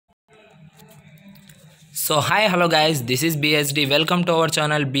So hi hello guys, this is BSD. Welcome to our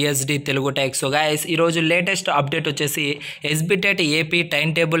channel BSD Telugu tech. So guys, ఈరోజు latest update వచ్చేసి SBTET AP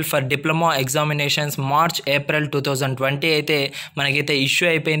time table for diploma examinations March April 2020 అయితే మనకైతే issue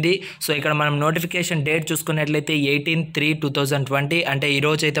అయిపోయింది. So ఇక్కడ మనం notification date చూసుకున్నట్లయితే 18/3/2020 అంటే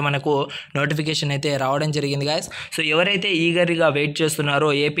ఈరోజు అయితే మనకు నోటిఫికేషన్ అయితే రావడం జరిగింది గైస్. సో ఎవరైతే ఈగర్గా వెయిట్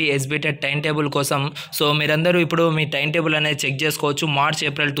చేస్తున్నారో ఏపీ ఎస్బిటెట్ టైమ్ టేబుల్ కోసం, సో మీరందరూ ఇప్పుడు మీ టైమ్ టేబుల్ అనేది చెక్ చేసుకోవచ్చు మార్చ్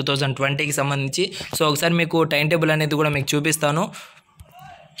ఏప్రిల్ 2020కి సంబంధించి. సో ఒకసారి మీకు టైం టేబుల్ అనేది కూడా మీకు చూపిస్తాను.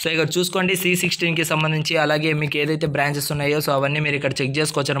 సో ఇక్కడ చూసుకోండి, C16కి సంబంధించి అలాగే మీకు ఏదైతే బ్రాంచెస్ ఉన్నాయో సో అవన్నీ మీరు ఇక్కడ చెక్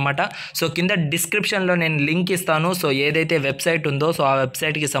చేసుకోవచ్చు అనమాట. సో కింద డిస్క్రిప్షన్లో నేను లింక్ ఇస్తాను. సో ఏదైతే వెబ్సైట్ ఉందో సో ఆ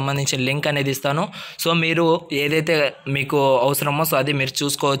వెబ్సైట్కి సంబంధించిన లింక్ అనేది ఇస్తాను. సో మీరు ఏదైతే మీకు అవసరమో సో అది మీరు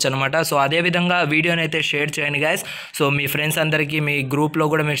చూసుకోవచ్చు అనమాట. సో అదేవిధంగా వీడియోని అయితే షేర్ చేయండి గైస్. సో మీ ఫ్రెండ్స్ అందరికీ మీ గ్రూప్లో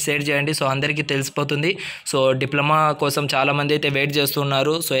కూడా మీరు షేర్ చేయండి. సో అందరికీ తెలిసిపోతుంది. సో డిప్లొమా కోసం చాలామంది అయితే వెయిట్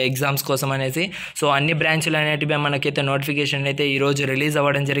చేస్తున్నారు, సో ఎగ్జామ్స్ కోసం అనేసి. సో అన్ని బ్రాంచ్లు అనేటివి మనకైతే నోటిఫికేషన్ అయితే ఈరోజు రిలీజ్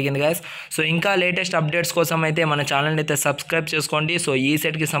అవ్వడం జరిగింది గైస్. సో ఇంకా లేటెస్ట్ అప్డేట్స్ కోసం అయితే మన ఛానల్ని అయితే సబ్స్క్రైబ్ చేసుకోండి. సో ఈ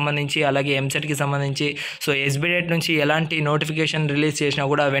సెట్కి సంబంధించి అలాగే ఎంసెట్కి సంబంధించి సో ఎస్బిటెట్ నుంచి ఎలాంటి నోటిఫికేషన్ రిలీజ్ చేసినా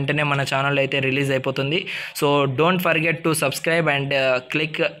కూడా వెంటనే మన ఛానల్ అయితే రిలీజ్ అయిపోతుంది. So don't forget to subscribe and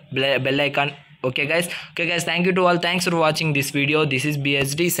click bell icon. Okay guys, thank you to all. Thanks for watching this video. This is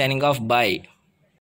BSD signing off. Bye.